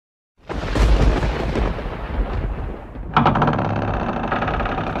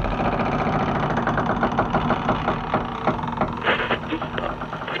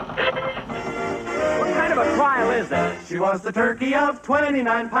She was the turkey of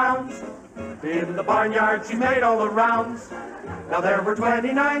 29 pounds. In the barnyard she made all the rounds. Now there were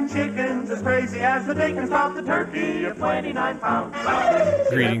 29 chickens, as crazy as the Dickens about the turkey of 29 pounds.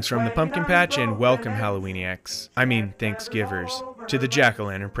 Greetings from the Pumpkin Patch and welcome Halloweeniacs, Thanksgivers, to the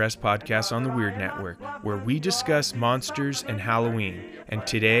Jack-O-Lantern Press podcast on the Weird Network, where we discuss monsters and Halloween, and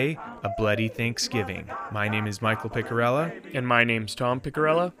today, a bloody Thanksgiving. My name is Michael Picarella. And my name's Tom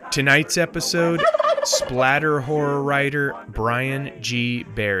Picarella. Tonight's episode, splatter horror writer Brian G.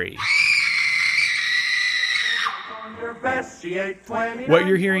 Barry. What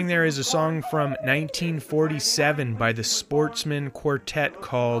you're hearing there is a song from 1947 by the Sportsman Quartet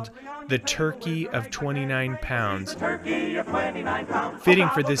called The Turkey of 29 Pounds. Fitting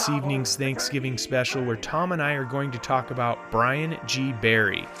for this evening's Thanksgiving special, where Tom and I are going to talk about Brian G.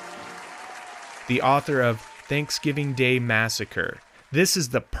 Barry, the author of Thanksgiving Day Massacre. This is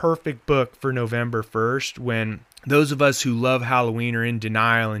the perfect book for November 1st, when those of us who love Halloween are in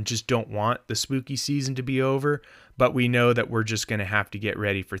denial and just don't want the spooky season to be over, but we know that we're just going to have to get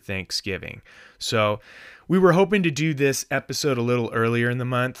ready for Thanksgiving. So we were hoping to do this episode a little earlier in the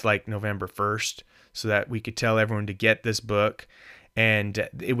month, like November 1st, so that we could tell everyone to get this book, and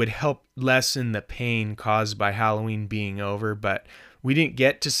it would help lessen the pain caused by Halloween being over. But we didn't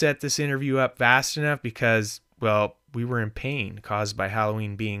get to set this interview up fast enough because, well, we were in pain caused by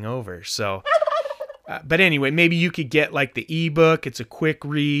Halloween being over. So, but anyway, maybe you could get like the ebook. It's a quick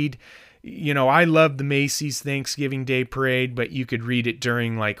read. You know, I love the Macy's Thanksgiving Day Parade, but you could read it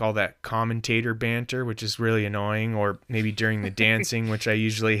during like all that commentator banter, which is really annoying, or maybe during the dancing, which I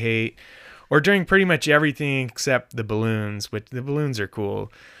usually hate, or during pretty much everything except the balloons, which the balloons are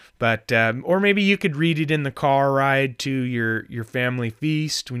cool. But, or maybe you could read it in the car ride to your family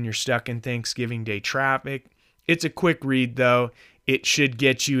feast when you're stuck in Thanksgiving Day traffic. It's a quick read, though. It should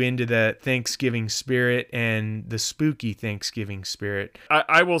get you into the Thanksgiving spirit and the spooky Thanksgiving spirit.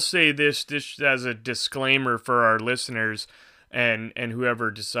 I will say this as a disclaimer for our listeners and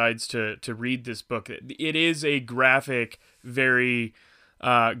whoever decides to read this book. It is a graphic, very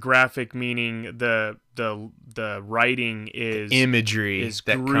graphic, meaning the writing is imagery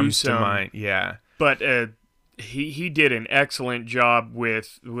that gruesome, comes to mind. Yeah, but he did an excellent job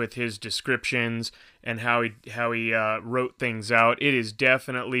with his descriptions and how he wrote things out. It is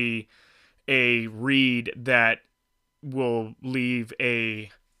definitely a read that will leave a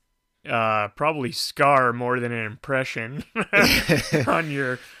probably scar more than an impression on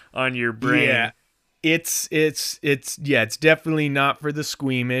your brain. Yeah. It's definitely not for the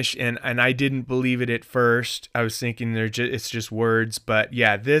squeamish, and I didn't believe it at first. I was thinking it's just words, but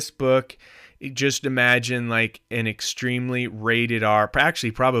yeah, this book, just imagine like an extremely rated R, actually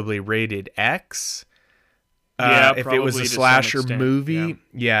probably rated X. If it was a slasher movie,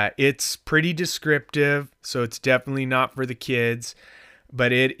 yeah, it's pretty descriptive, so it's definitely not for the kids,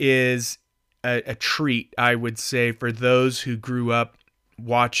 but it is a treat, I would say, for those who grew up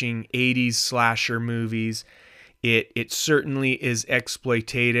watching 80s slasher movies. It certainly is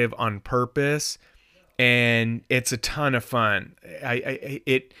exploitative on purpose, and it's a ton of fun.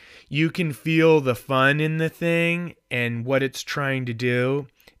 You can feel the fun in the thing and what it's trying to do,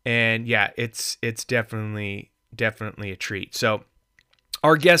 and yeah, it's definitely a treat. So,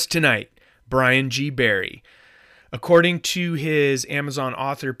 our guest tonight, Brian G. Barry. According to his Amazon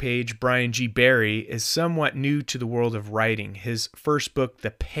author page, Brian G. Barry is somewhat new to the world of writing. His first book,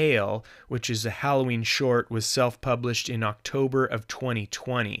 The Pale, which is a Halloween short, was self-published in October of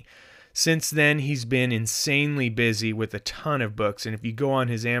 2020. Since then, he's been insanely busy with a ton of books, and if you go on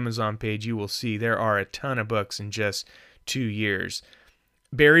his Amazon page, you will see there are a ton of books in just 2 years.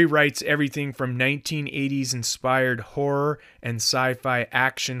 Barry writes everything from 1980s inspired horror and sci-fi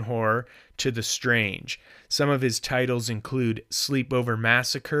action horror to the strange. Some of his titles include Sleepover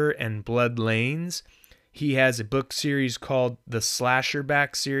Massacre and Blood Lanes. He has a book series called the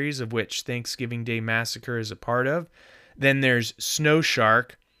Slasherback series, of which Thanksgiving Day Massacre is a part of. Then there's Snow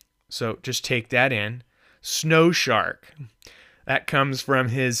Shark, so just take that in. Snow Shark. That comes from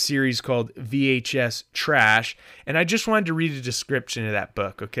his series called VHS Trash. And I just wanted to read a description of that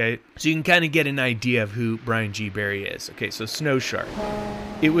book, okay? So you can kind of get an idea of who Brian G. Barry is. Okay, so Snow Shark.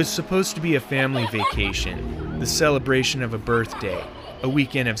 It was supposed to be a family vacation, the celebration of a birthday, a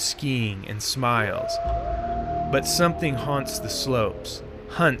weekend of skiing and smiles. But something haunts the slopes,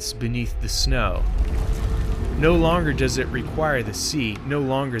 hunts beneath the snow. No longer does it require the sea, no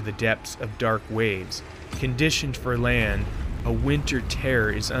longer the depths of dark waves. Conditioned for land, a winter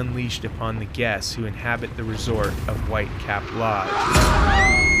terror is unleashed upon the guests who inhabit the resort of Whitecap Lodge.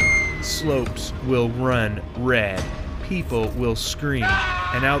 Slopes will run red. People will scream.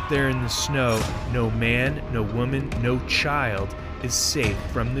 And out there in the snow, no man, no woman, no child is safe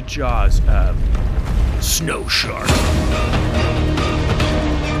from the jaws of Snow Shark.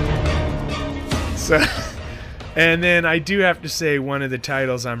 So, and then I do have to say one of the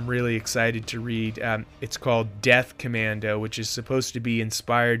titles I'm really excited to read. It's called Death Commando, which is supposed to be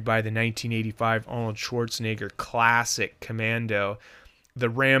inspired by the 1985 Arnold Schwarzenegger classic Commando, the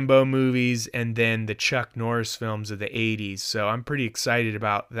Rambo movies, and then the Chuck Norris films of the 80s. So I'm pretty excited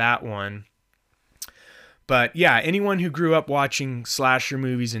about that one. But yeah, anyone who grew up watching slasher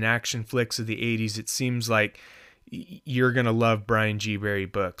movies and action flicks of the 80s, it seems like you're going to love Brian G. Berry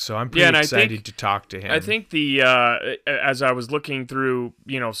books. So I'm pretty excited to talk to him. I think as I was looking through,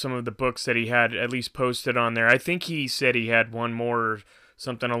 some of the books that he had at least posted on there, I think he said he had one more,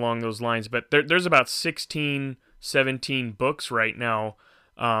 something along those lines. But there's about 16, 17 books right now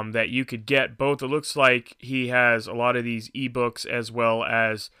that you could get. Both, it looks like he has a lot of these ebooks as well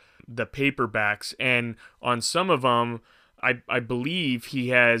as the paperbacks. And on some of them, I believe he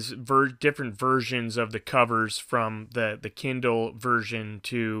has different versions of the covers from the Kindle version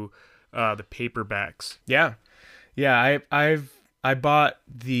to the paperbacks. Yeah. I bought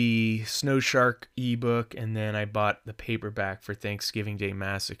the Snow Shark ebook, and then I bought the paperback for Thanksgiving Day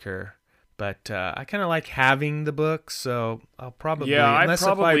Massacre. But I kind of like having the book, so I'll probably... Yeah, I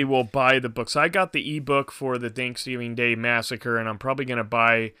probably will buy the books. I got the ebook for the Thanksgiving Day Massacre, and I'm probably going to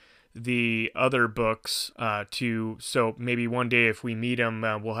buy the other books too. So maybe one day if we meet him,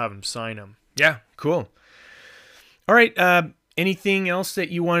 we'll have him sign them. Yeah, cool. All right. Anything else that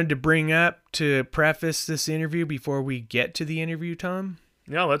you wanted to bring up to preface this interview before we get to the interview, Tom?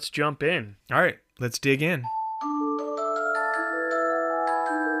 Yeah, let's jump in. All right, let's dig in.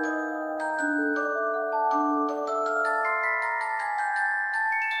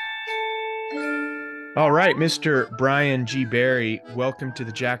 All right, Mr. Brian G. Berry, welcome to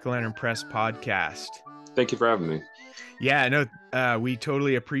the Jack-O-Lantern Press podcast. Thank you for having me. Yeah, no, we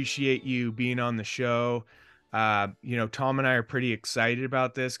totally appreciate you being on the show. Tom and I are pretty excited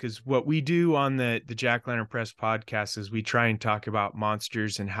about this because what we do on the Jack-O-Lantern Press podcast is we try and talk about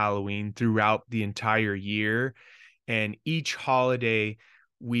monsters and Halloween throughout the entire year. And each holiday,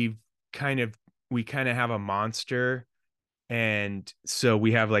 we kind of have a monster. And so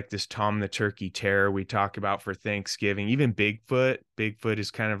we have like this Tom the Turkey Terror we talk about for Thanksgiving. Even Bigfoot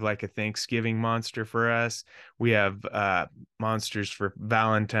is kind of like a Thanksgiving monster for us. We have monsters for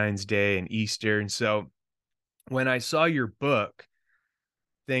Valentine's Day and Easter. And so when I saw your book,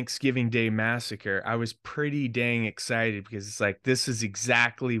 Thanksgiving Day Massacre, I was pretty dang excited because it's like, this is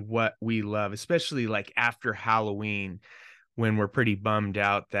exactly what we love, especially like after Halloween when we're pretty bummed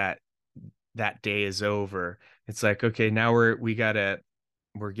out that day is over. It's like, okay, now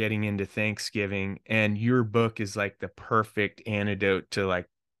we're getting into Thanksgiving, and your book is like the perfect antidote to like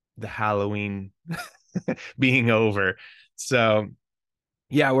the Halloween being over. So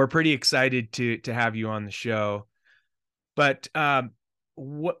yeah, we're pretty excited to have you on the show. But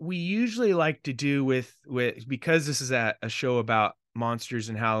what we usually like to do with because this is a show about monsters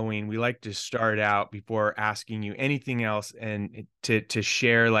and Halloween, we like to start out before asking you anything else and to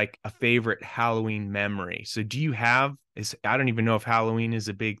share like a favorite Halloween memory. So do you have, I don't even know if Halloween is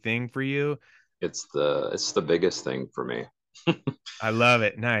a big thing for you. It's the biggest thing for me. I love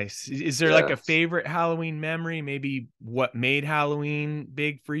it. Nice. Is there like a favorite Halloween memory? Maybe what made Halloween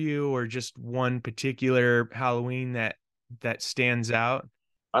big for you, or just one particular Halloween that stands out?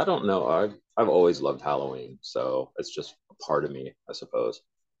 I don't know. I've always loved Halloween, so it's just a part of me, I suppose.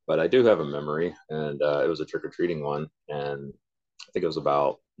 But I do have a memory, and it was a trick-or-treating one, and I think it was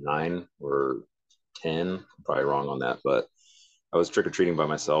about 9 or 10. I'm probably wrong on that, but I was trick-or-treating by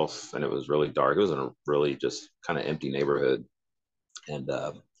myself, and it was really dark. It was in a really just kind of empty neighborhood, and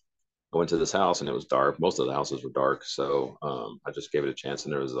I went to this house, and it was dark. Most of the houses were dark, so I just gave it a chance,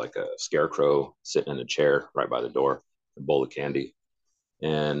 and there was like a scarecrow sitting in a chair right by the door, a bowl of candy.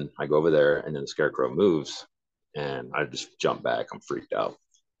 And I go over there, and then the scarecrow moves, and I just jump back. I'm freaked out.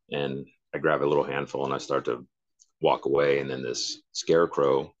 And I grab a little handful, and I start to walk away. And then this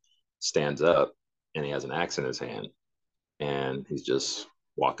scarecrow stands up, and he has an axe in his hand. And he's just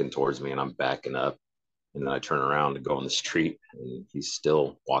walking towards me, and I'm backing up. And then I turn around to go on the street, and he's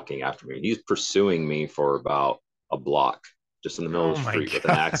still walking after me. And he's pursuing me for about a block, just in the middle of the street with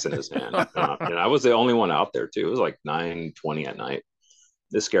an axe in his hand. And I was the only one out there, too. It was like 9:20 at night.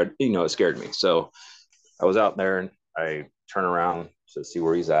 It scared me. So I was out there, and I turn around to see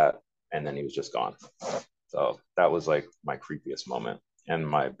where he's at, and then he was just gone. So that was like my creepiest moment and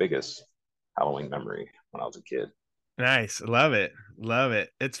my biggest Halloween memory when I was a kid. Nice. Love it. Love it.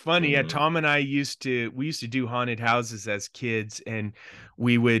 It's funny. Yeah, Hmm. Tom and I used to do haunted houses as kids, and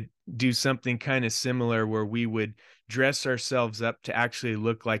we would do something kind of similar where we would dress ourselves up to actually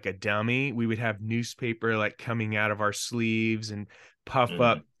look like a dummy. We would have newspaper like coming out of our sleeves and puff Hmm.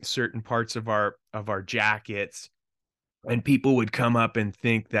 up certain parts of our jackets. And people would come up and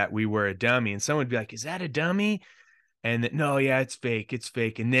think that we were a dummy. And someone would be like, "Is that a dummy?" And then, no, yeah, it's fake. It's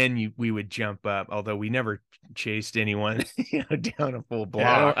fake. And then we would jump up, although we never chased anyone, down a full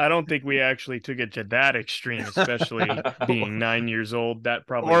Yeah, block I don't think we actually took it to that extreme, especially being 9 years old. That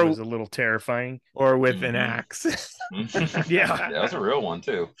probably or was a little terrifying. or with an Hmm. axe. Yeah. Yeah, that was a real one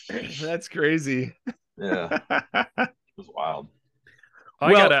too. That's crazy. Yeah, it was wild.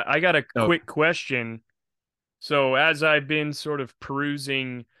 Well, I got a oh, quick question. So as I've been sort of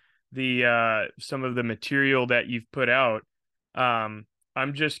perusing the some of the material that you've put out,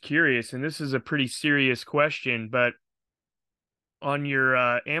 I'm just curious, and this is a pretty serious question, but on your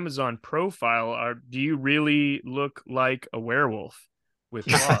Amazon profile, do you really look like a werewolf with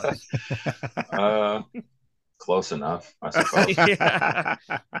claws? uh, Close enough, I suppose. Yeah.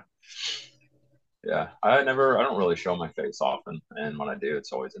 Yeah, I don't really show my face often, and when I do,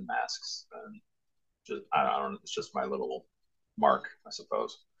 it's always in masks. And just, I don't know, it's just my little mark, I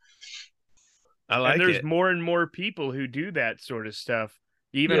suppose. I And like there's it. more and more people who do that sort of stuff.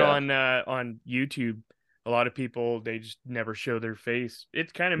 Even Yeah. on YouTube, a lot of people they just never show their face.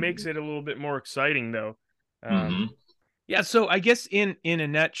 It kind of makes it a little bit more exciting though. Um, Hmm. Yeah, so I guess in a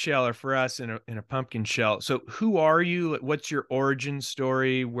nutshell, or for us in a pumpkin shell. So who are you? What's your origin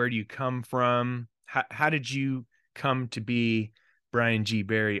story? Where do you come from? How did you come to be Brian G.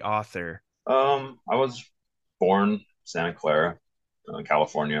 Barry, author? I was born Santa Clara,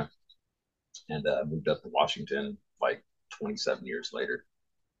 California, and moved up to Washington like 27 years later.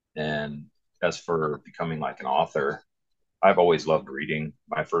 And as for becoming like an author, I've always loved reading.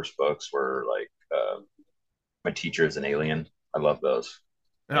 My first books were like My Teacher is an Alien. I love those.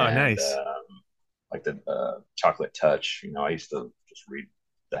 Oh, And nice. like the Chocolate Touch. I used to just read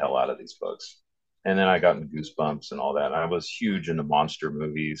the hell out of these books. And then I got into Goosebumps and all that. I was huge into monster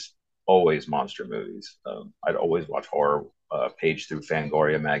movies, always monster movies. I'd always watch horror page through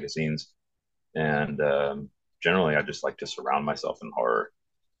Fangoria magazines. And generally, I just like to surround myself in horror.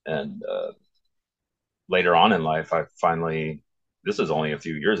 And later on in life, I finally, this is only a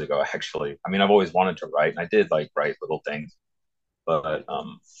few years ago, actually. I've always wanted to write, and I did like write little things. But a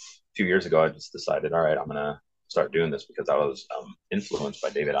few years ago, I just decided, all right, I'm gonna start doing this because I was influenced by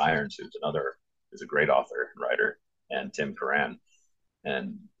David Irons, who's a great author and writer, and Tim Curran,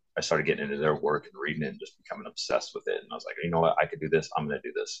 and I started getting into their work and reading it and just becoming obsessed with it. And I was like, you know what, I could do this. I'm gonna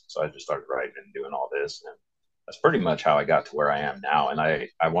do this. So I just started writing and doing all this, and that's pretty much how I got to where I am now. And I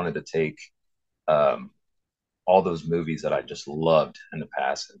wanted to take um, all those movies that I just loved in the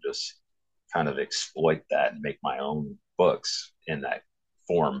past and just kind of exploit that and make my own books in that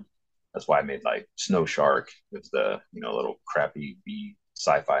form. That's why I made like Snow Shark. It's the little crappy B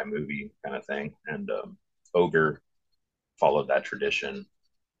sci-fi movie kind of thing, and Ogre followed that tradition,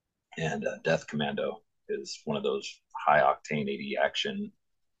 and Death Commando is one of those high octane 80 action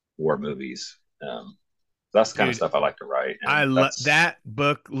war movies. That's the kind of Dude, stuff I like to write, I and love that's that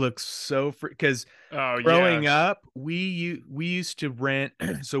book. Looks so free because oh yeah. growing up, we used to rent.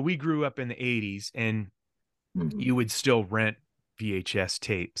 So we grew up in the '80s, and mm, you would still rent VHS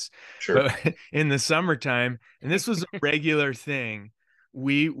tapes. sure. But in the summertime, and this was a regular thing,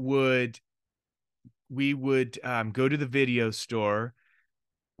 we would go to the video store,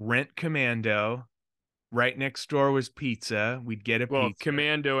 rent Commando. Right next door was pizza. We'd get a Well, pizza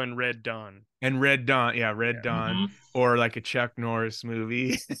Commando and Red Dawn. and Red Dawn. Yeah, Red Yeah. Dawn, Hmm. or like a Chuck Norris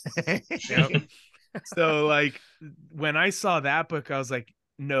movie. Yep. So like when I saw that book, I was like,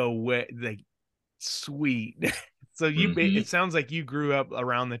 no way, like sweet. So Hmm. it sounds like you grew up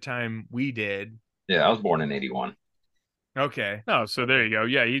around the time we did. Yeah, I was born in 81. Okay. Oh, so there Okay. you go.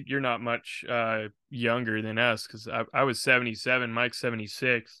 Yeah, you're not much younger than us because I was 77, Mike's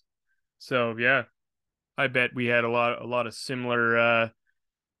 76. So yeah, I bet we had a lot of similar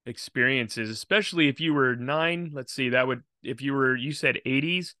experiences, especially if you were 9. Let's see, that would if you said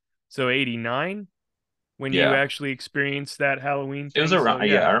 80s, so 89 when you Yeah, actually experienced that Halloween it was thing. So around.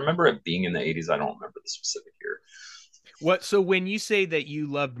 Yeah, yeah. I remember it being in the 80s. I don't remember the specific year. What so when you say that you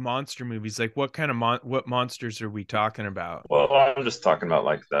loved monster movies, like what kind of what monsters are we talking about? Well, I'm just talking about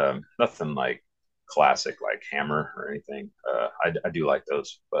like the nothing like classic like Hammer or anything. I do like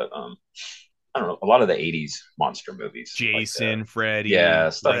those, but I don't know. A lot of the 80s monster movies, like Jason, yeah, Freddy.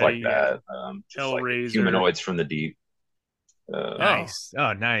 stuff like Freddy, yeah, that. Just like Hellraiser. Humanoids from the Deep. Oh, Nice.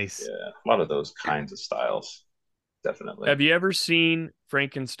 Oh, nice. Yeah, a lot of those kinds of styles. definitely. Have you ever seen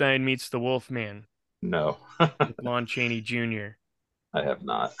Frankenstein Meets the Wolfman No, with Lon Chaney Jr.? I have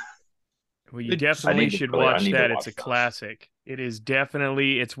not. Well, you The- definitely should I watch need to that. It's watch a those. classic.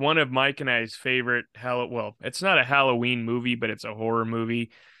 It's one of Mike and I's favorite well, it's not a Halloween movie, but it's a horror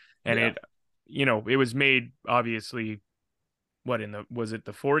movie. And Yeah, it was made obviously was it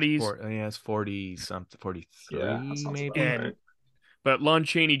the 40s? Yeah, it's 40 something, yeah, that 43 sounds about maybe. right. And but Lon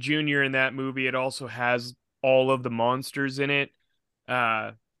Chaney Jr. in that movie, it also has all of the monsters in it.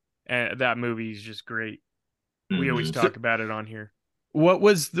 Uh, and that movie is just great. We always Hmm. So talk about it on here. what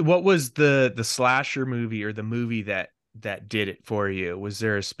was the slasher movie or the movie that did it for you? Was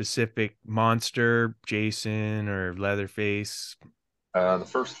there a specific monster, Jason or Leatherface? The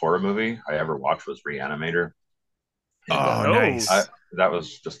first horror movie I ever watched was Reanimator, and Oh, Oh, I nice. that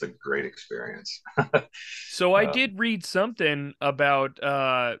was just a great experience. so I um, did read something about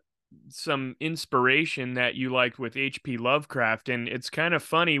some inspiration that you liked with H.P. Lovecraft, and it's kind of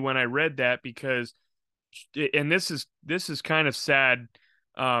funny when I read that because, and this is kind of sad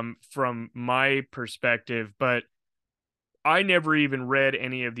from my perspective, but I never even read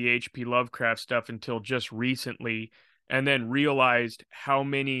any of the H.P. Lovecraft stuff until just recently, and then realized how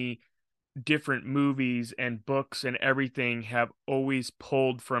many different movies and books and everything have always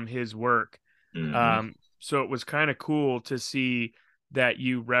pulled from his work. mhm. So it was kind of cool to see that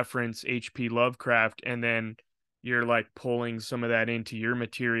you reference H.P. Lovecraft and then you're like pulling some of that into your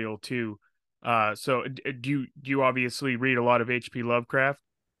material too. Do you obviously read a lot of H.P. Lovecraft?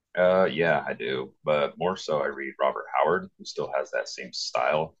 Yeah, I do, but more so I read Robert Howard, who still has that same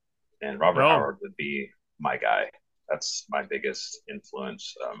style, and Robert Oh, Howard would be my guy. That's my biggest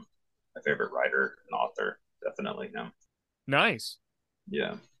influence. My favorite writer and author, definitely him. nice.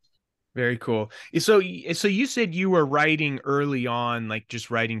 Yeah. Very cool. So you said you were writing early on, like just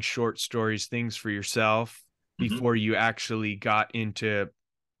writing short stories, things for yourself Hmm. before you actually got into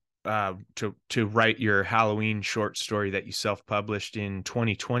to write your Halloween short story that you self-published in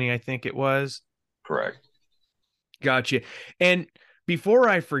 2020, I think it was. Correct. Gotcha. And before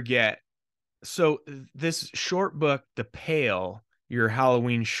I forget, so this short book, The Pale, your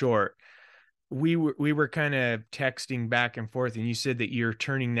Halloween short, we were kind of texting back and forth, and you said that you're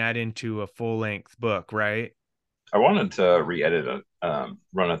turning that into a full-length book, right? I wanted to re-edit it,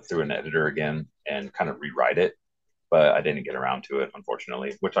 run it through an editor again, and kind of rewrite it, but I didn't get around to it,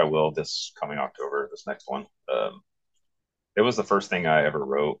 unfortunately, which I will this coming October, this next one. It was the first thing I ever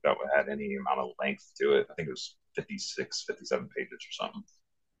wrote that had any amount of length to it. I think it was 56, 57 pages or something.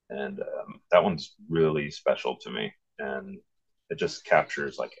 And that one's really special to me. And it just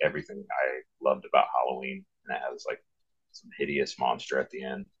captures like everything I loved about Halloween. And it has like some hideous monster at the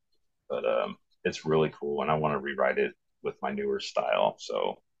end. But it's really cool. And I want to rewrite it with my newer style.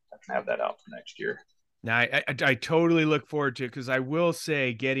 So I can have that out for next year. Now, I totally look forward to it because I will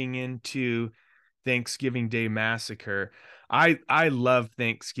say, getting into Thanksgiving Day Massacre, I love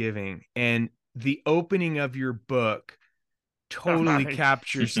Thanksgiving, and the opening of your book totally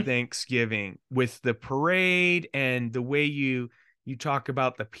captures Thanksgiving with the parade and the way you talk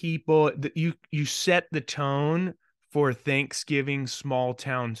about the people. You set the tone for Thanksgiving small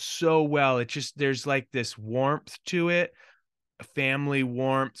town so well. It just, there's like this warmth to it, family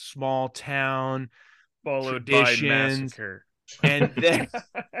warmth, small town Followed by traditions, massacre. and then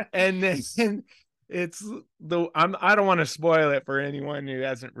and then it's I don't want to spoil it for anyone who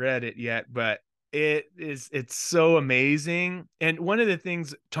hasn't read it yet, but it's so amazing. And one of the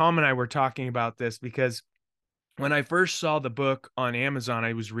things, Tom and I were talking about this because when I first saw the book on Amazon,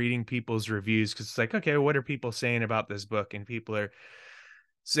 I was reading people's reviews because it's like, okay, what are people saying about this book? And people are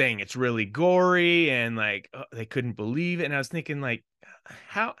saying it's really gory and like, they couldn't believe it. And I was thinking, like,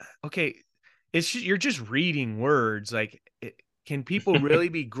 how, okay, you're just reading words. Like, can people really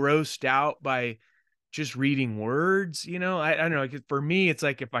be grossed out by just reading words? I don't know. Like, for me, it's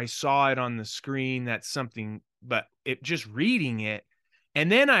like if I saw it on the screen, that's something, but it just reading it. And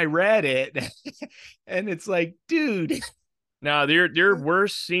then I read it and it's like, dude. Now, their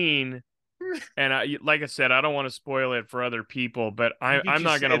worst scene, and like I said, I don't want to spoil it for other people, but You could I'm just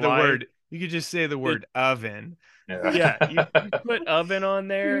not say gonna the lie. word, you could just say the The word oven. Yeah, you Yeah. put oven on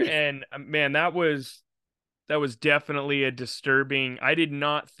there, and man, that was definitely a disturbing. I did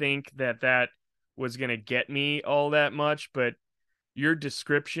not think that was gonna get me all that much, but your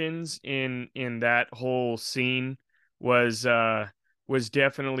descriptions in that whole scene was uh was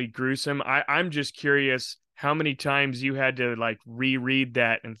definitely gruesome. I'm just curious how many times you had to like reread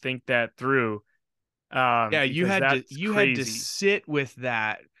that and think that through, Yeah, you because had to that's you had to crazy. sit with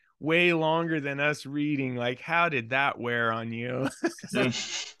that way longer than us reading. Like, how did that wear on you?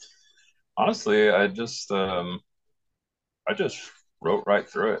 Honestly, I just I just wrote right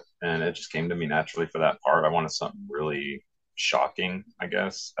through it, and it just came to me naturally for that part. I wanted something really shocking, I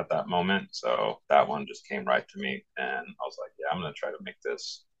guess, at that moment. So that one just came right to me, and I was like, yeah, I'm gonna try to make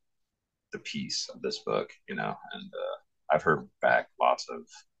this the piece of this book, And I've heard back lots of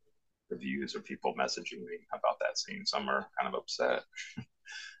reviews or people messaging me about that scene. Some are kind of upset,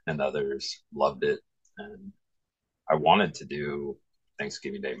 and others loved it. And I wanted to do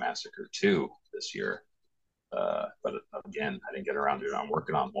Thanksgiving Day Massacre 2 this year, but again, I didn't get around to it. I'm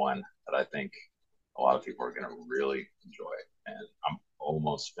working on one that I think a lot of people are going to really enjoy, and I'm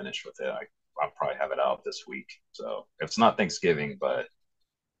almost finished with it. I'll probably have it out this week. So it's not Thanksgiving, but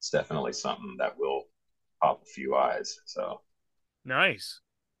it's definitely something that will pop a few eyes. So Nice.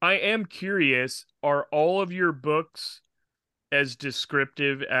 I am curious, are all of your books as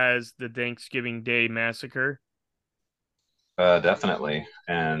descriptive as the Thanksgiving Day Massacre? definitely.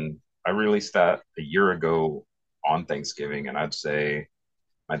 And I released that a year ago on Thanksgiving, and I'd say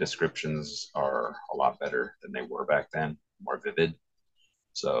my descriptions are a lot better than they were back then, more vivid.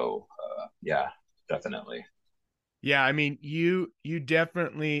 So yeah, definitely. Yeah, I mean, you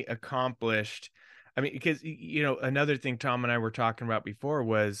definitely accomplished. I mean, because another thing Tom and I were talking about before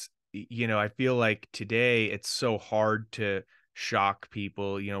was, I feel like today it's so hard to shock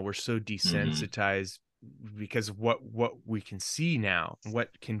people. We're so Mm-hmm. desensitized because of what we can see now, what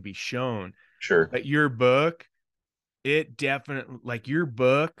can be shown. Sure. But your book, it definitely, like your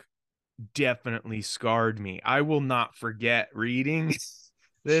book definitely scarred me. I will not forget reading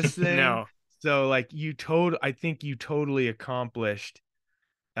this thing. No. So like I think you totally accomplished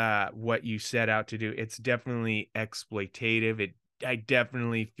what you set out to do. It's definitely exploitative. I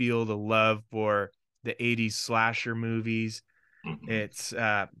definitely feel the love for the 80s slasher movies. Mm-hmm. It's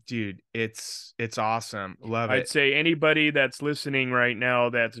dude, it's awesome. Love I'd it. say anybody that's listening right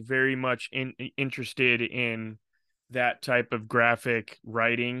now that's very much interested in that type of graphic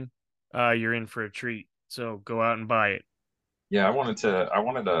writing, you're in for a treat. So go out and buy it. Yeah, I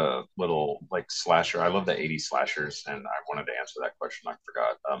wanted a little like slasher. I love the 80s slashers, and I wanted to answer that question. I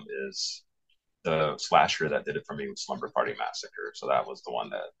forgot. Is the slasher that did it for me was Slumber Party Massacre. So that was the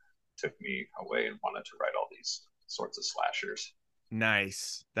one that took me away and wanted to write all these sorts of slashers.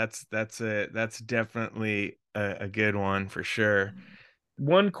 Nice. That's definitely a good one for sure.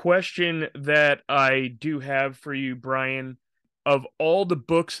 One question that I do have for you, Brian, of all the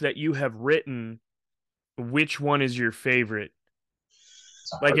books that you have written, which one is your favorite?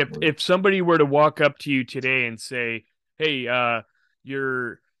 It's a Like hard if one. if somebody were to walk up to you today and say, "Hey,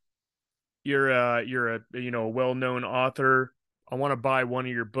 you're you're a a well-known author. I want to buy one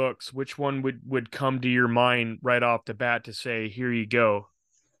of your books." Which one would come to your mind right off the bat to say, "Here you go,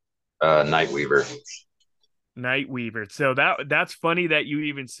 Nightweaver. Nightweaver." So that's funny that you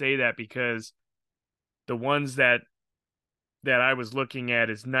even say that because the ones that I was looking at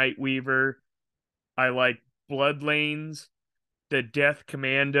is Nightweaver. I like Bloodlanes, the Death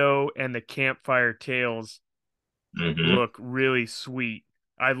Commando, and the Campfire Tales Mm-hmm. look really sweet.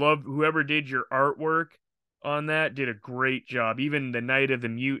 I love whoever did your artwork on that did a great job. Even the Night of the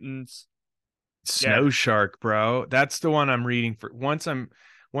Mutants. Yeah. Snow Shark, bro. That's the one I'm reading for.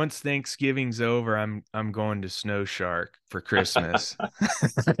 Once Thanksgiving's over, I'm going to Snow Shark for Christmas.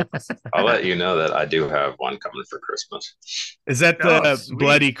 I'll let you know that I do have one coming for Christmas. Is that Oh, the sweet.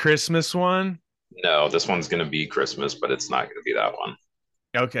 Bloody Christmas one? No, this one's going to be Christmas, but it's not going to be that one.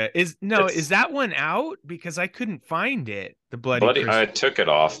 Okay. Is It's that one out? Because I couldn't find it. The Bloody bloody. I Christmas. took it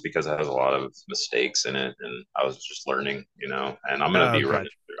off because it has a lot of mistakes in it, and I was just learning, And Oh, gotcha.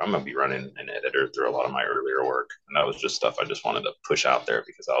 I'm gonna be running an editor through a lot of my earlier work, and that was just stuff I just wanted to push out there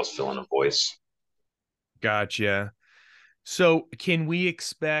because I was filling a voice. Gotcha. So can we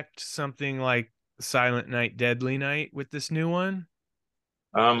expect something like Silent Night, Deadly Night with this new one?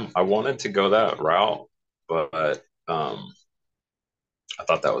 I wanted to go that route, but I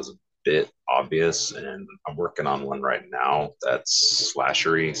thought that was a bit obvious, and I'm working on one right now that's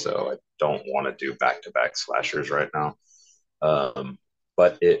slashery, so I don't want to do back to back slashers right now.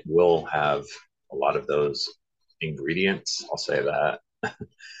 But it will have a lot of those ingredients. I'll say that,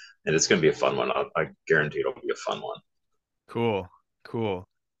 and it's going to be a fun one. I guarantee it'll be a fun one. Cool. Cool.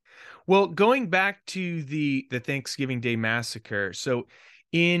 Well, going back to the Thanksgiving Day Massacre, so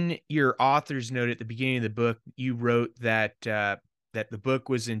in your author's note at the beginning of the book, you wrote that the book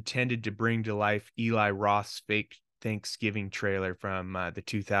was intended to bring to life Eli Roth's fake Thanksgiving trailer from the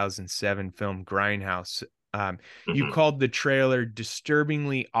 2007 film Grindhouse. You Mm-hmm. called the trailer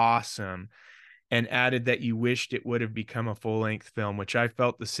disturbingly awesome and added that you wished it would have become a full-length film, which I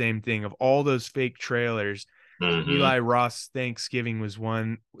felt the same thing. Of all those fake trailers, Mm-hmm. Eli Roth's Thanksgiving was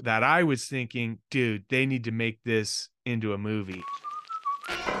one that I was thinking, dude, they need to make this into a movie.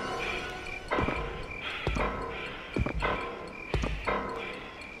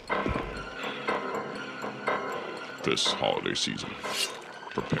 This holiday season,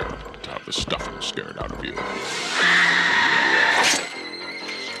 prepare to have the stuffing scared out of you.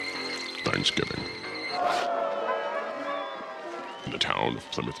 Thanksgiving. In the town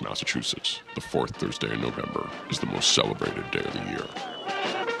of Plymouth, Massachusetts, the fourth Thursday in November is the most celebrated day of the year.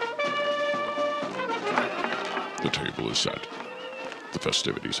 The table is set. The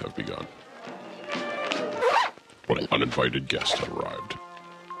festivities have begun. But an uninvited guest had arrived.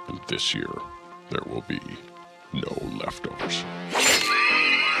 And this year, there will be no leftovers.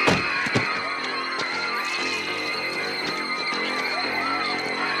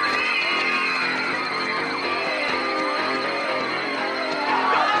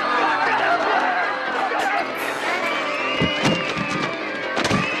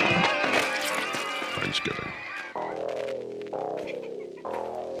 Thanksgiving.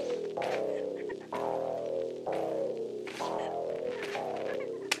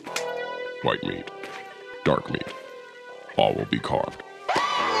 White meat, dark meat, all will be carved.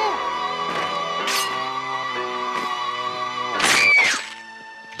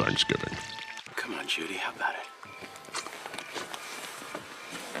 Thanksgiving. Come on, Judy, how about it?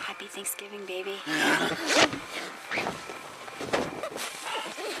 Happy Thanksgiving, baby.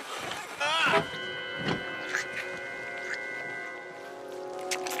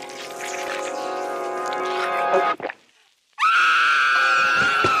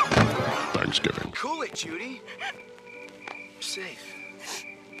 Thanksgiving. Cool it, Judy. You're safe.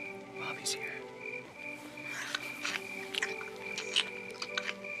 Bobby's here.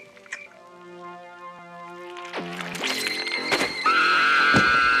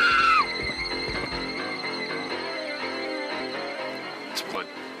 It's blood.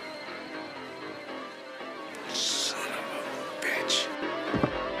 Son of a bitch.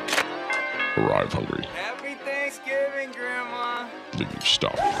 Arrive hungry. Happy Thanksgiving, Grandma. Leave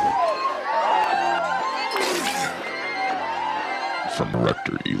stuffed. From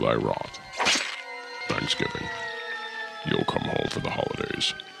director Eli Roth. Thanksgiving. You'll come home for the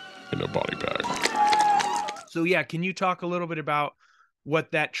holidays in a body bag. So yeah, can you talk a little bit about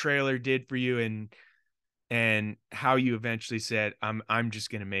what that trailer did for you and how you eventually said, I'm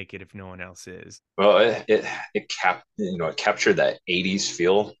just gonna make it if no one else is? Well, it captured that 80s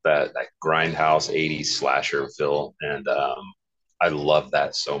feel, that grindhouse 80s slasher feel, and I love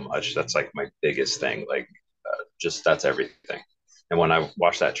that so much. That's like my biggest thing. Like, just that's everything. And when I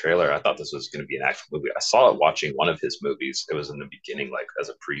watched that trailer, I thought this was going to be an actual movie. I saw it watching one of his movies. It was in the beginning, like as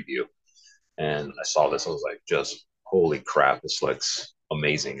a preview, and I saw this. I was like, just holy crap, this looks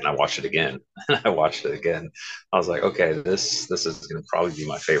amazing. And I watched it again, and I watched it again. I was like, okay, this is going to probably be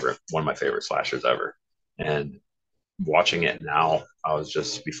one of my favorite slashers ever. And watching it now, I was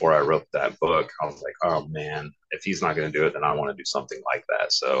just, before I wrote that book, I was like, oh man, if he's not going to do it, then I want to do something like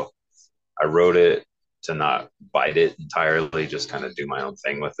that. So I wrote it to not bite it entirely, just kind of do my own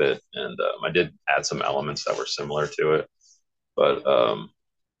thing with it. And I did add some elements that were similar to it. But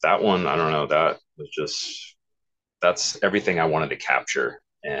that one, I don't know, that was just, that's everything I wanted to capture.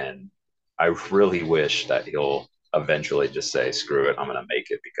 And I really wish that he'll eventually just say, screw it, I'm going to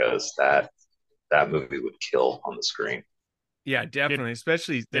make it, because that movie would kill on the screen. Yeah, definitely.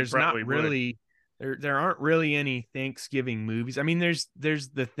 Especially there's not really there aren't really any Thanksgiving movies. I mean, there's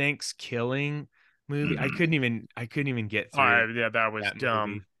the Thanksgiving movie. Mm-hmm. I couldn't even get through. Yeah, that was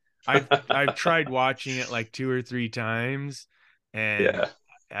dumb. I've tried watching it like 2 or 3 times, and Yeah.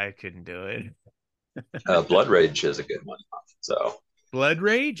 I couldn't do it. Blood Rage is a good one. So Blood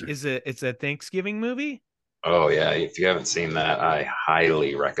Rage it's a Thanksgiving movie. oh yeah, if you haven't seen that, I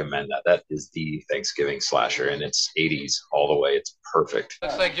highly recommend that. That is the Thanksgiving slasher, and it's 80s all the way. It's perfect.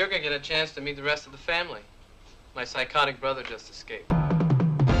 Looks like you're gonna get a chance to meet the rest of the family. My psychotic brother just escaped.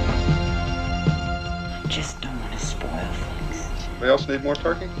 Just don't want to spoil things. Anybody else need more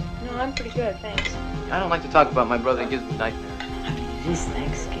turkey? No, I'm pretty good, thanks. I don't like to talk about my brother. It gives me nightmares. I mean, it is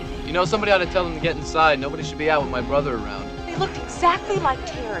Thanksgiving. You know, somebody ought to tell him to get inside. Nobody should be out with my brother around. He looked exactly like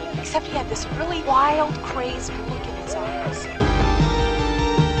Terry, except he had this really wild, crazed look in his eyes.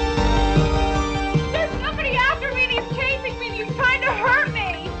 There's somebody after me and he's chasing me and he's trying to hurt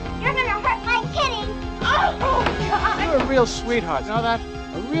me. You're gonna hurt my kitty. Oh, God. You're a real sweetheart. You know that?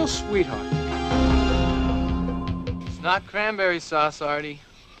 A real sweetheart. It's not cranberry sauce, Artie.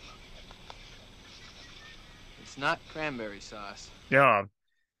 It's not cranberry sauce. Yeah,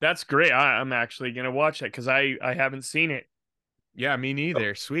 that's great. I'm actually gonna watch that because I haven't seen it. Yeah, me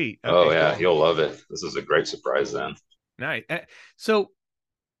neither. Sweet. Oh Okay, yeah, cool. you'll love it. This is a great surprise then. Nice. So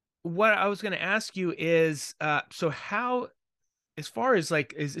what I was going to ask you is, so how, as far as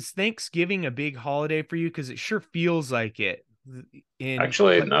like, is Thanksgiving a big holiday for you? Because it sure feels like it. In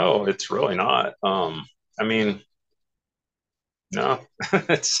Actually, like, no, it's really not. I mean, no,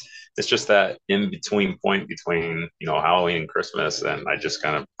 it's just that in between point between, Halloween and Christmas, and I just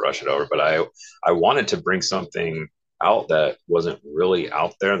kind of brush it over. But I wanted to bring something out that wasn't really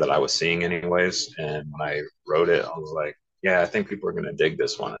out there that I was seeing anyways. And when I wrote it, I was like, yeah, I think people are gonna dig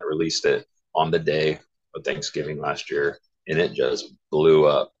this one. I released it on the day of Thanksgiving last year, and it just blew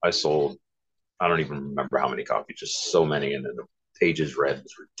up. I don't even remember how many copies, just so many, and then the pages read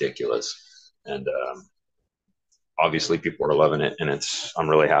was ridiculous. And obviously people are loving it, and I'm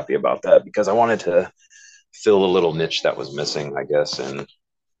really happy about that because I wanted to fill a little niche that was missing, I guess, in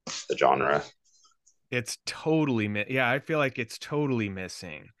the genre. it's totally, yeah, I feel like it's totally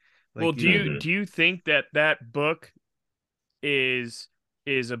missing. Like, Well, do you think that book is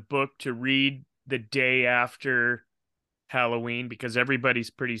a book to read the day after Halloween, because everybody's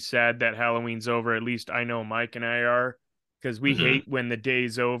pretty sad that Halloween's over? At least I know Mike and I are, because we hate when the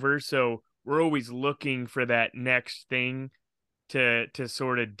day's over. So we're always looking for that next thing to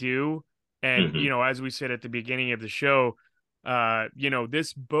sort of do. And as we said at the beginning of the show,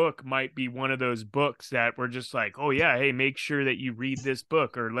 this book might be one of those books that we're just like, oh yeah, hey, make sure that you read this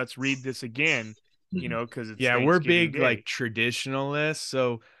book, or let's read this again, because it's we're big Day. like traditionalists.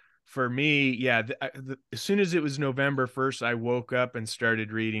 So for me, as soon as it was November 1st, I woke up and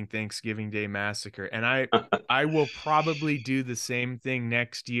started reading Thanksgiving Day Massacre, and I will probably do the same thing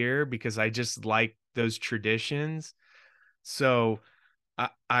next year because I just like those traditions. So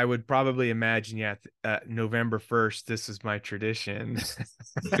I would probably imagine, November 1st, this is my tradition.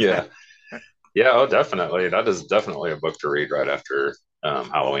 Yeah. Oh, definitely. That is definitely a book to read right after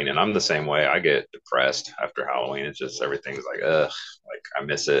Halloween. And I'm the same way. I get depressed after Halloween. It's just everything's like, ugh, like I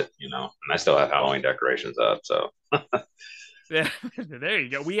miss it, and I still have Halloween decorations up. So yeah, there you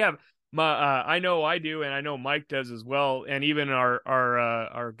go. We have I know I do, and I know Mike does as well. And even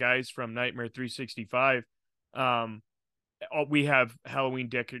our guys from Nightmare 365, we have Halloween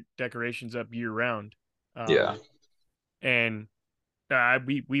decorations up year round. Yeah. And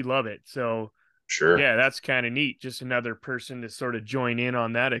we love it. So sure. Yeah, that's kind of neat. Just another person to sort of join in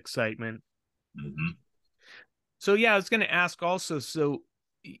on that excitement. So I was going to ask also, so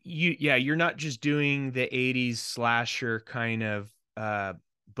you're not just doing the 80s slasher kind of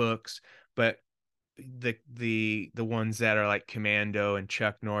books, but the ones that are like Commando and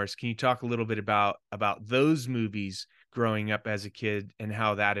Chuck Norris. Can you talk a little bit about those movies growing up as a kid and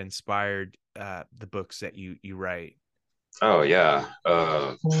how that inspired the books that you write? Oh yeah,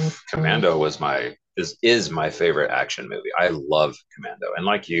 Commando is my favorite action movie. I love Commando, and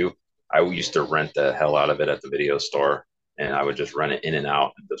like you, I used to rent the hell out of it at the video store, and I would just run it in and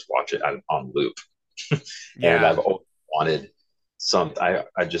out and just watch it on loop. And I've always wanted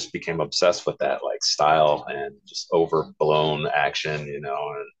I just became obsessed with that like style and just overblown action, and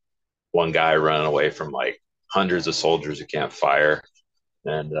one guy running away from like hundreds of soldiers who can't fire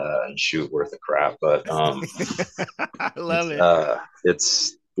and shoot worth of crap. But I love it.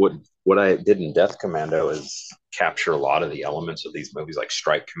 It's what I did in Death Commando is capture a lot of the elements of these movies, like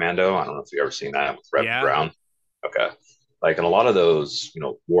Strike Commando. I don't know if you've ever seen that with Red Brown. Okay, like in a lot of those,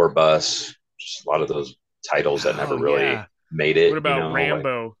 War Bus, just a lot of those titles that never really made it. What about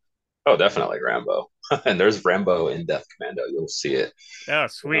Rambo? Oh, definitely Rambo. And there's Rambo in Death Commando. You'll see it. Oh,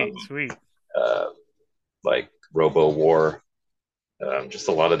 sweet. Like Robo War. Just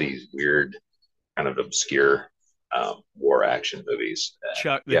a lot of these weird, kind of obscure war action movies.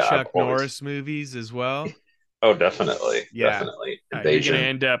 Chuck Norris movies as well. Oh, definitely. Definitely. Invasion. You're gonna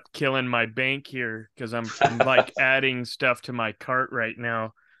end up killing my bank here because I'm like adding stuff to my cart right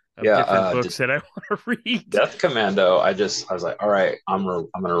now of different books that I want to read. Death Commando. I was like, all right, I'm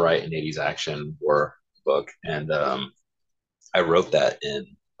gonna write an 80s action war book, and I wrote that in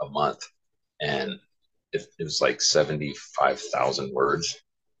a month, and it was like 75,000 words.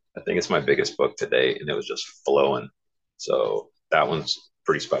 I think it's my biggest book to date, and it was just flowing. So that one's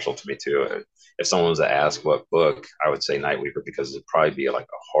pretty special to me too. If someone was to ask what book, I would say Nightweaver, because it'd probably be like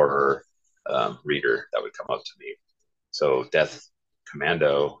a horror reader that would come up to me. So Death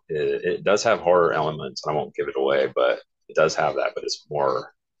Commando, it does have horror elements. I won't give it away, but it does have that, but it's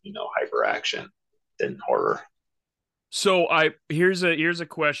more, hyper action than horror. So here's a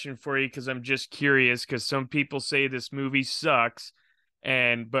question for you, because I'm just curious, because some people say this movie sucks,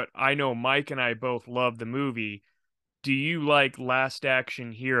 but I know Mike and I both love the movie. Do you like Last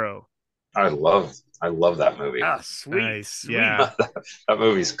Action Hero? I love that movie. Ah, sweet, Nice. sweet. Yeah. That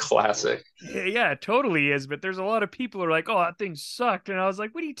movie's classic. Yeah, it totally is. But there's a lot of people who are like, "Oh, that thing sucked," and I was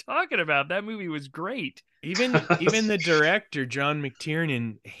like, "What are you talking about? That movie was great." Even the director, John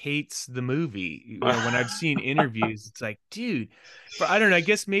McTiernan, hates the movie. You know, when I've seen interviews, it's like, dude, I don't know, I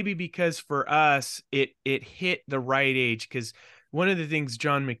guess maybe because for us it hit the right age, because one of the things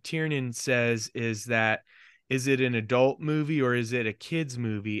John McTiernan says is that, is it an adult movie or is it a kid's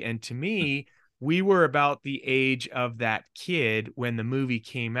movie? And to me, we were about the age of that kid when the movie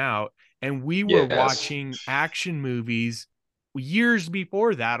came out, and we were watching action movies years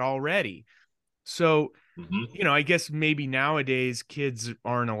before that already. So, you know, I guess maybe nowadays kids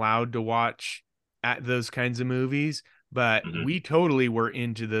aren't allowed to watch those kinds of movies, but we totally were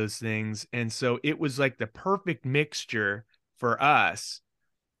into those things. And so it was like the perfect mixture for us.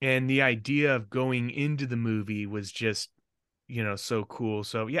 And the idea of going into the movie was just, you know, so cool.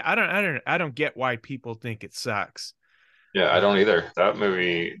 So yeah, I don't get why people think it sucks. Yeah, I don't either. That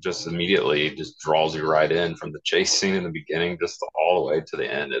movie just immediately just draws you right in from the chase scene in the beginning just all the way to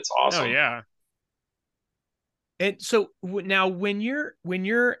the end. It's awesome. Oh yeah. And so now when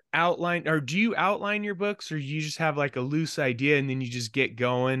you're outline, or do you outline your books, or you just have like a loose idea and then you just get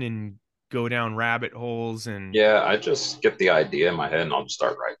going and go down rabbit holes? And yeah, I just get the idea in my head and I'll just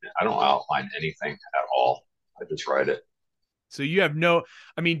start writing it. I don't outline anything at all. I just write it. So you have no,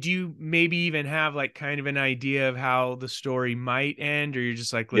 I mean, do you maybe even have like kind of an idea of how the story might end, or you're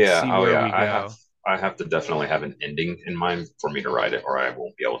just like, let's see where we go? I have to definitely have an ending in mind for me to write it, or I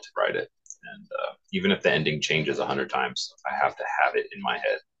won't be able to write it. And even if the ending changes 100 times, I have to have it in my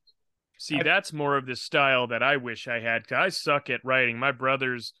head. See, that's more of the style that I wish I had. 'Cause I suck at writing. My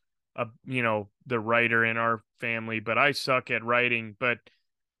brother's, you know, the writer in our family, but I suck at writing. But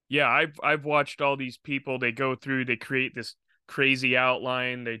yeah, I've watched all these people. They go through, they create this crazy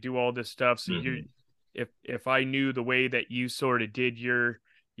outline, they do all this stuff. So if I knew the way that you sort of did your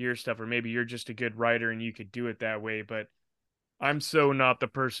stuff, or maybe you're just a good writer and you could do it that way, but I'm so not the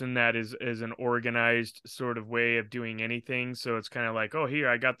person that is an organized sort of way of doing anything. So it's kind of like, oh, here,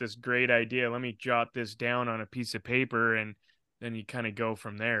 I got this great idea. Let me jot this down on a piece of paper, and then you kind of go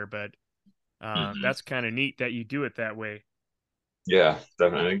from there. But that's kind of neat that you do it that way. Yeah,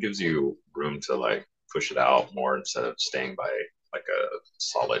 definitely. It gives you room to like push it out more instead of staying by like a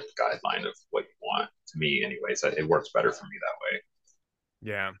solid guideline of what you want. To me, anyways, it works better for me that way.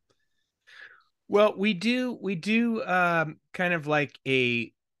 Yeah. Well, we do kind of like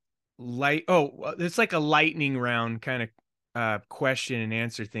a it's like a lightning round kind of question and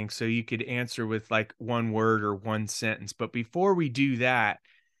answer thing. So you could answer with like one word or one sentence. But before we do that,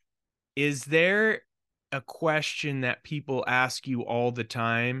 is there a question that people ask you all the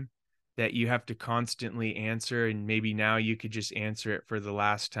time that you have to constantly answer, and maybe now you could just answer it for the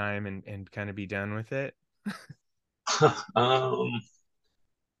last time and kind of be done with it?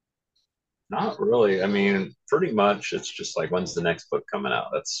 Not really. I mean, pretty much it's just like, when's the next book coming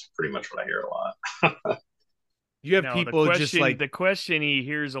out? That's pretty much what I hear a lot. You have people just like, the question he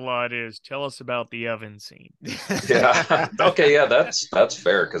hears a lot is, tell us about the oven scene. Yeah. Okay. Yeah, that's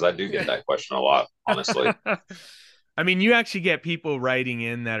fair, because I do get that question a lot, honestly. I mean, you actually get people writing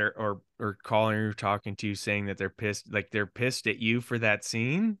in that or calling or talking to you saying that they're pissed at you for that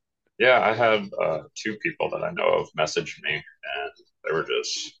scene. Yeah, I had 2 people that I know of message me, and they were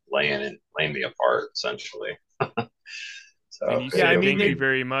just laying me apart, essentially. So, and you said, thank you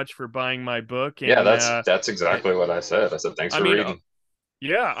very much for buying my book. And, yeah, that's exactly what I said. I said, thanks for reading.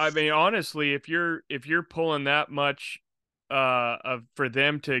 Yeah, I mean, honestly, if you're pulling that much for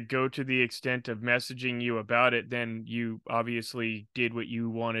them to go to the extent of messaging you about it, then you obviously did what you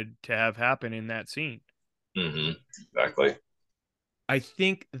wanted to have happen in that scene. Exactly. I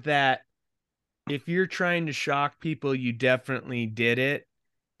think that if you're trying to shock people, you definitely did it.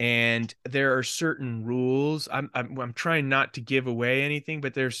 And there are certain rules. I'm trying not to give away anything,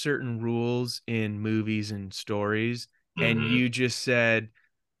 but there are certain rules in movies and stories. And you just said,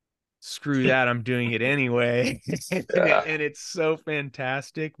 screw that, I'm doing it anyway. And it's so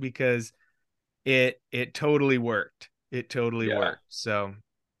fantastic because it totally worked. It totally worked. So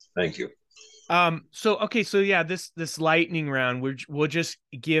thank you. So yeah, this lightning round, we'll just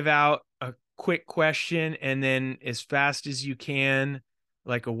give out a quick question, and then as fast as you can,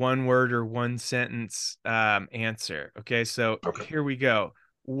 like a one word or one sentence answer. Okay, so here we go.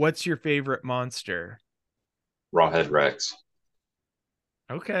 What's your favorite monster? Rawhead Rex.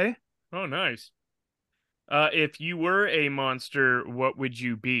 Okay. Oh, nice. If you were a monster, what would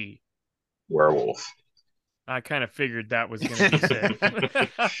you be? Werewolf. I kind of figured that was going to be said.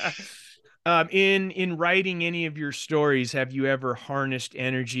 In writing any of your stories, have you ever harnessed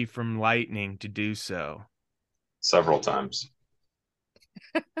energy from lightning to do so? Several times.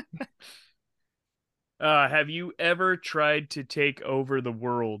 Have you ever tried to take over the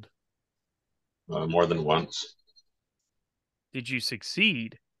world? More than once. Did you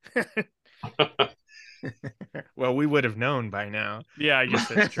succeed? Well, we would have known by now. Yeah, I guess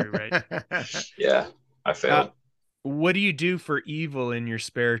that's true, right? Yeah, I failed. What do you do for evil in your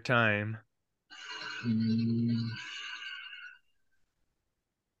spare time?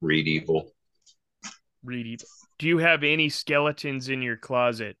 Read evil. Read evil. Do you have any skeletons in your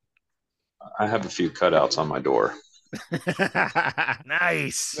closet? I have a few cutouts on my door.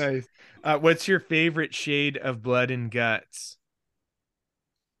 Nice. What's your favorite shade of blood and guts?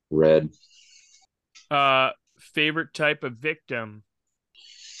 Red. Favorite type of victim?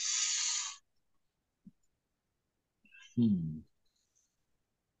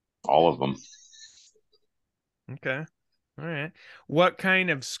 All of them. Okay. All right. What kind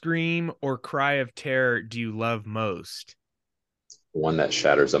of scream or cry of terror do you love most? One that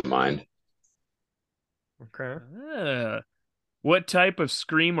shatters a mind. Okay. What type of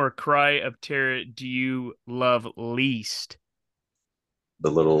scream or cry of terror do you love least?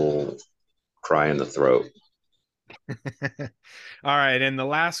 The little cry in the throat. All right. And the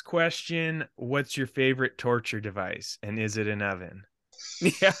last question, what's your favorite torture device? And is it an oven?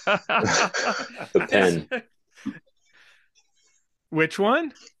 Yeah. The pen. Which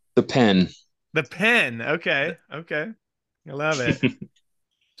one? The pen. The pen. Okay. I love it.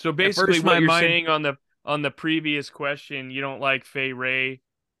 So basically what you're saying on the previous question, you don't like Fay Ray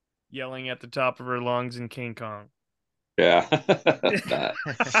yelling at the top of her lungs in King Kong. Yeah.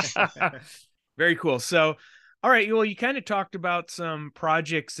 Very cool. So, all right. Well, you kind of talked about some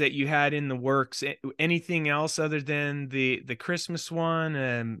projects that you had in the works. Anything else other than the Christmas one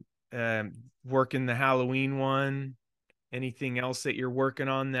and working the Halloween one? Anything else that you're working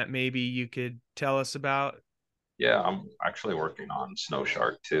on that maybe you could tell us about? Yeah, I'm actually working on Snow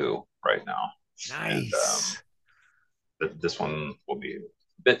Shark 2 right now. Nice. And, this one will be a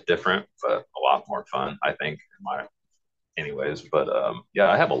bit different, but a lot more fun, I think, anyways. But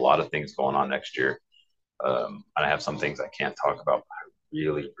yeah, I have a lot of things going on next year. And I have some things I can't talk about, but I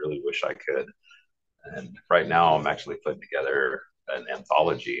really, really wish I could. And right now I'm actually putting together an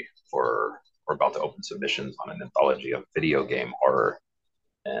anthology we're about to open submissions on an anthology of video game horror.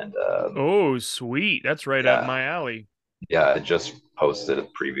 And oh, sweet. That's right up my alley. Yeah, I just posted a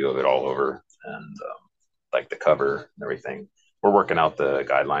preview of it all over and like the cover and everything. We're working out the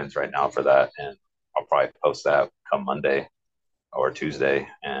guidelines right now for that, and I'll probably post that come Monday or Tuesday.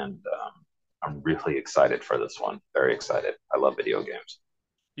 And I'm really excited for this one. Very excited. I love video games.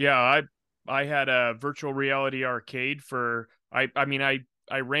 Yeah, I had a virtual reality arcade for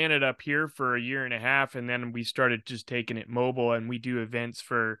I ran it up here for a year and a half, and then we started just taking it mobile, and we do events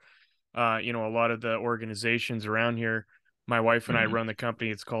for a lot of the organizations around here. My wife and I run the company.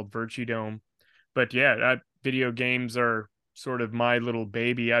 It's called Virtue Dome. But yeah, video games are sort of my little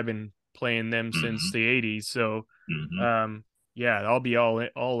baby. I've been playing them since the 80s. So yeah, I'll be all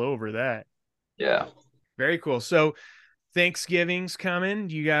over that. Yeah. Very cool. So Thanksgiving's coming.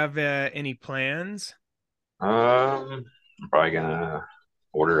 Do you have any plans? I'm probably gonna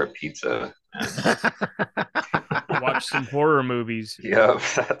order a pizza and watch some horror movies. Yep,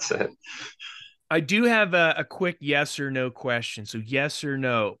 that's it. I do have a quick yes or no question. So yes or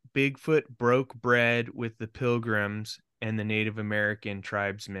no, Bigfoot broke bread with the Pilgrims and the Native American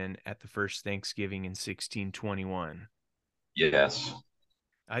tribesmen at the first Thanksgiving in 1621. Yes.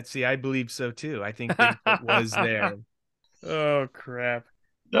 I believe so too. I think Bigfoot was there. Oh crap.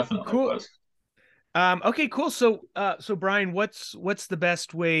 Definitely cool. was. Okay, cool. So Brian, what's the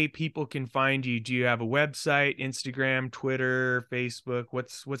best way people can find you? Do you have a website, Instagram, Twitter, Facebook?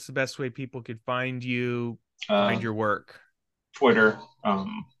 What's the best way people could find you, find your work? Twitter.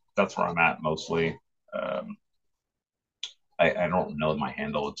 That's where I'm at mostly. I don't know my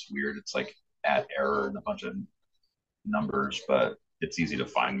handle. It's weird. It's like @error and a bunch of numbers, but it's easy to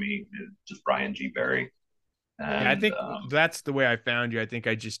find me. It's just Brian G. Berry. And, yeah, I think that's the way I found you. I think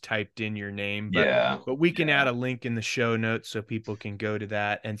I just typed in your name. But we can add a link in the show notes so people can go to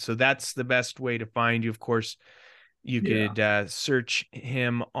that. And so that's the best way to find you. Of course, you could search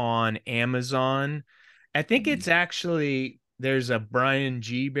him on Amazon. I think it's actually, there's a Brian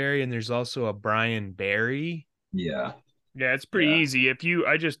G. Berry and there's also a Brian Berry. Yeah. Yeah, it's pretty easy.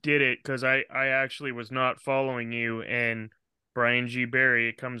 I just did it because I actually was not following you, and Brian G. Berry,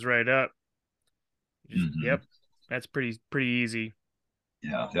 it comes right up. Yep, that's pretty easy.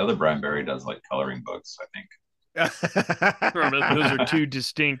 Yeah, the other Brian Berry does like coloring books, I think. Those are two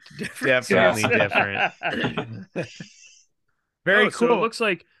distinct different Definitely songs. different. Very cool. So it looks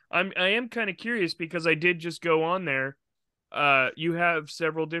like I am kind of curious because I did just go on there. You have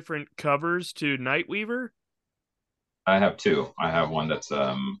several different covers to Nightweaver. I have two. I have one that's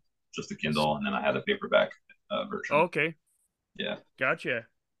just a Kindle, and then I had a paperback version. Okay. Yeah. Gotcha.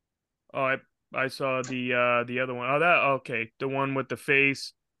 Oh, I saw the other one. Oh, that okay. The one with the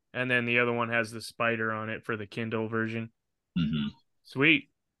face, and then the other one has the spider on it for the Kindle version. Mm-hmm. Sweet.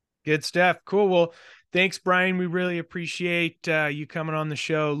 Good stuff. Cool. Well, thanks, Brian. We really appreciate you coming on the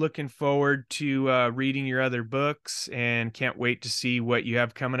show. Looking forward to reading your other books and can't wait to see what you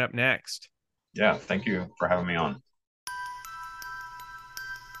have coming up next. Yeah. Thank you for having me on.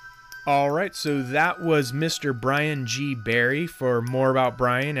 All right, so that was Mr. Brian G. Barry. For more about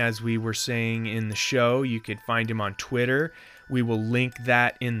Brian, as we were saying in the show, you could find him on Twitter. We will link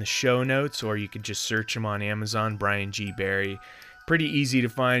that in the show notes, or you could just search him on Amazon, Brian G. Barry. Pretty easy to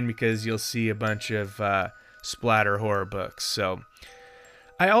find because you'll see a bunch of splatter horror books. So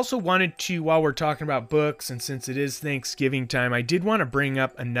I also wanted to, while we're talking about books, and since it is Thanksgiving time, I did want to bring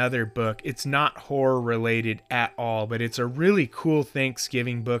up another book. It's not horror related at all, but it's a really cool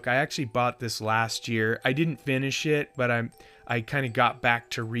Thanksgiving book. I actually bought this last year. I didn't finish it, but I kind of got back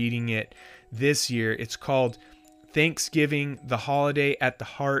to reading it this year. It's called Thanksgiving, the Holiday at the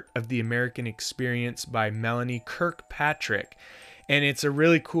Heart of the American Experience by Melanie Kirkpatrick. And it's a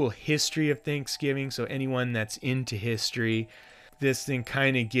really cool history of Thanksgiving, so anyone that's into history, this thing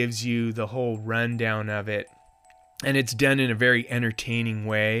kind of gives you the whole rundown of it, and it's done in a very entertaining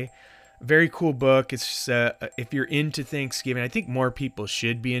way. Very cool book. It's if you're into Thanksgiving, I think more people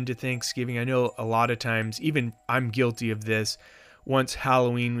should be into Thanksgiving. I know a lot of times, even I'm guilty of this. Once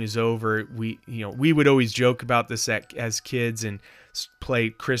Halloween was over, we would always joke about this as kids and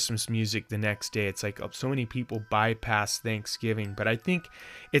play Christmas music the next day. It's like so many people bypass Thanksgiving, but I think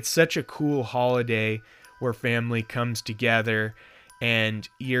it's such a cool holiday where family comes together. And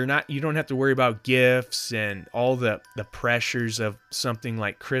you don't have to worry about gifts and all the pressures of something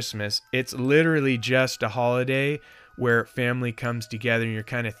like Christmas. It's literally just a holiday where family comes together and you're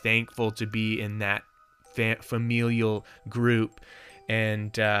kind of thankful to be in that familial group.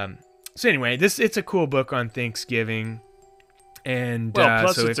 And so anyway, it's a cool book on Thanksgiving. And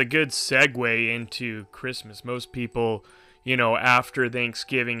plus it's a good segue into Christmas. Most people, after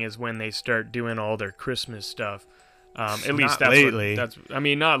Thanksgiving is when they start doing all their Christmas stuff. At least that's lately.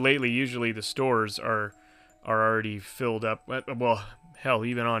 Not lately. Usually the stores are already filled up. Well, hell,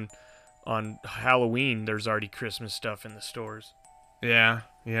 even on Halloween, there's already Christmas stuff in the stores. Yeah.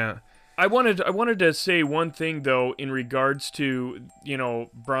 I wanted to say one thing though in regards to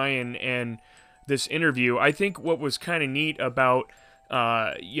Brian and this interview. I think what was kind of neat about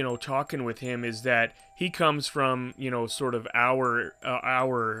talking with him is that he comes from sort of our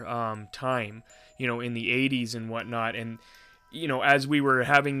time. In the 80s and whatnot. And, as we were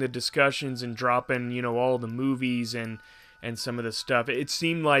having the discussions and dropping, all the movies and some of the stuff, it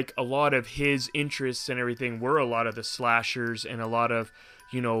seemed like a lot of his interests and everything were a lot of the slashers and a lot of,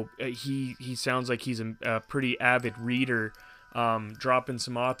 he sounds like he's a pretty avid reader, dropping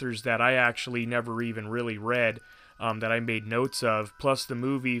some authors that I actually never even really read, that I made notes of, plus the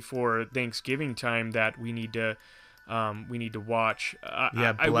movie for Thanksgiving time that we need to watch.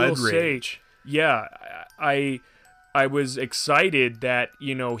 Blood Rage. Yeah, I was excited that,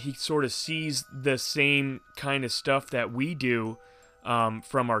 he sort of sees the same kind of stuff that we do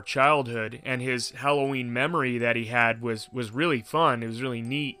from our childhood, and his Halloween memory that he had was really fun. It was really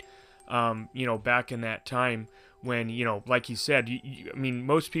neat, back in that time when, like you said,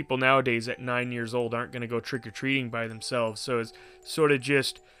 most people nowadays at 9 years old aren't going to go trick-or-treating by themselves, so it's sort of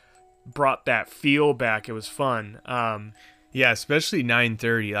just brought that feel back. It was fun. Yeah, especially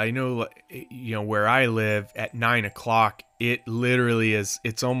 9:30. I know, where I live at 9 o'clock, it literally is.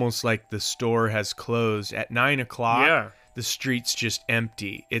 It's almost like the store has closed at 9 o'clock. Yeah, the street's just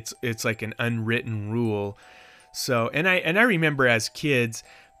empty. It's like an unwritten rule. So, and I remember as kids,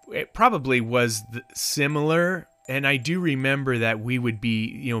 it probably was similar. And I do remember that we would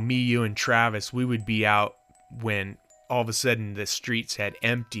be, me, you, and Travis, we would be out when all of a sudden the streets had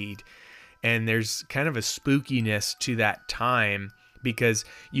emptied. And there's kind of a spookiness to that time because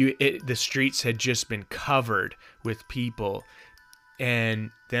the streets had just been covered with people. And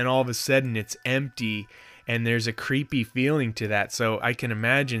then all of a sudden it's empty and there's a creepy feeling to that. So I can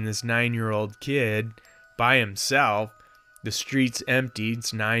imagine this 9-year-old kid by himself, the street's empty,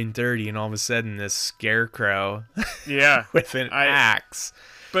 it's 9:30, and all of a sudden this scarecrow with an axe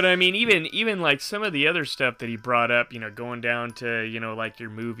But I mean, even like some of the other stuff that he brought up, going down to, like your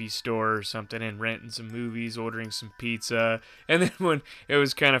movie store or something and renting some movies, ordering some pizza. And then when it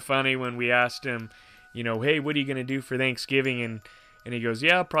was kind of funny when we asked him, hey, what are you going to do for Thanksgiving? And he goes,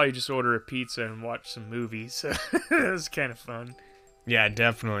 yeah, I'll probably just order a pizza and watch some movies. So it was kind of fun. Yeah,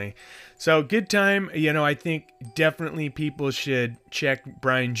 definitely. So good time. I think definitely people should check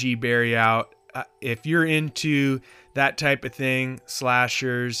Brian G. Barry out. If you're into that type of thing,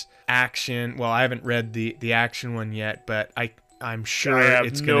 slashers, action. Well, I haven't read the action one yet, but I'm sure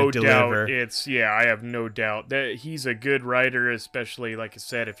it's going to deliver. I have no doubt that he's a good writer, especially like I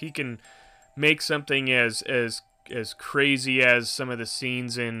said, if he can make something as crazy as some of the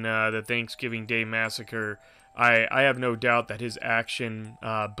scenes in the Thanksgiving Day Massacre. I have no doubt that his action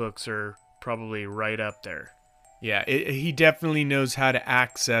books are probably right up there. Yeah, he definitely knows how to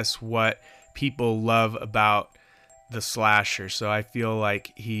access what people love about the slasher. So I feel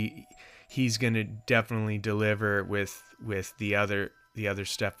like he's going to definitely deliver with the other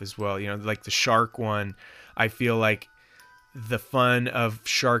stuff as well. Like the shark one, I feel like the fun of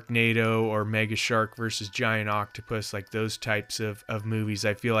Sharknado or Mega Shark versus Giant Octopus, like those types of movies,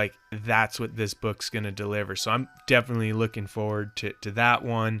 I feel like that's what this book's going to deliver. So I'm definitely looking forward to that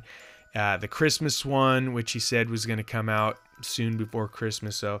one. The Christmas one, which he said was going to come out soon before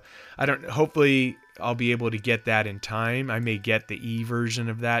Christmas. So hopefully I'll be able to get that in time. I may get the e-version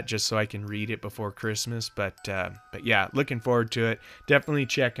of that just so I can read it before Christmas. But yeah, looking forward to it. Definitely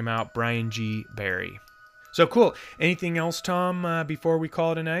check him out, Brian G. Barry. So cool. Anything else, Tom, before we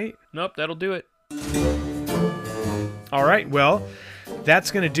call it a night? Nope, that'll do it. All right, well,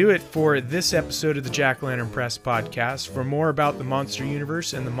 that's going to do it for this episode of the Jack Lantern Press podcast. For more about the monster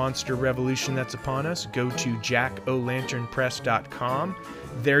universe and the monster revolution that's upon us, go to jackolanternpress.com.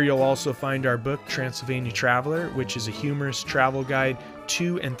 There you'll also find our book, Transylvania Traveler, which is a humorous travel guide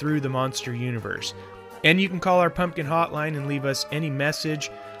to and through the monster universe. And you can call our pumpkin hotline and leave us any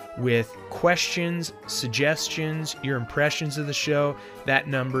message with questions, suggestions, your impressions of the show. That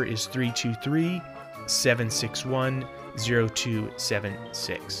number is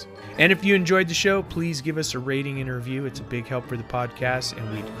 323-761-0276. And if you enjoyed the show, please give us a rating and a review. It's a big help for the podcast, and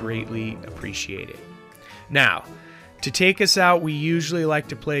we'd greatly appreciate it. Now, to take us out, we usually like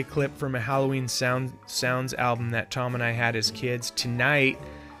to play a clip from a Halloween Sounds album that Tom and I had as kids. Tonight,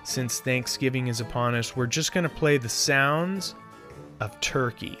 since Thanksgiving is upon us, we're just going to play the sounds of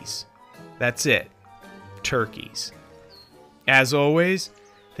turkeys. That's it. Turkeys. As always,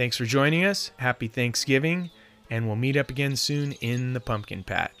 thanks for joining us. Happy Thanksgiving, and we'll meet up again soon in the pumpkin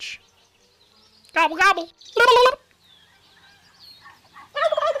patch. Gobble, gobble.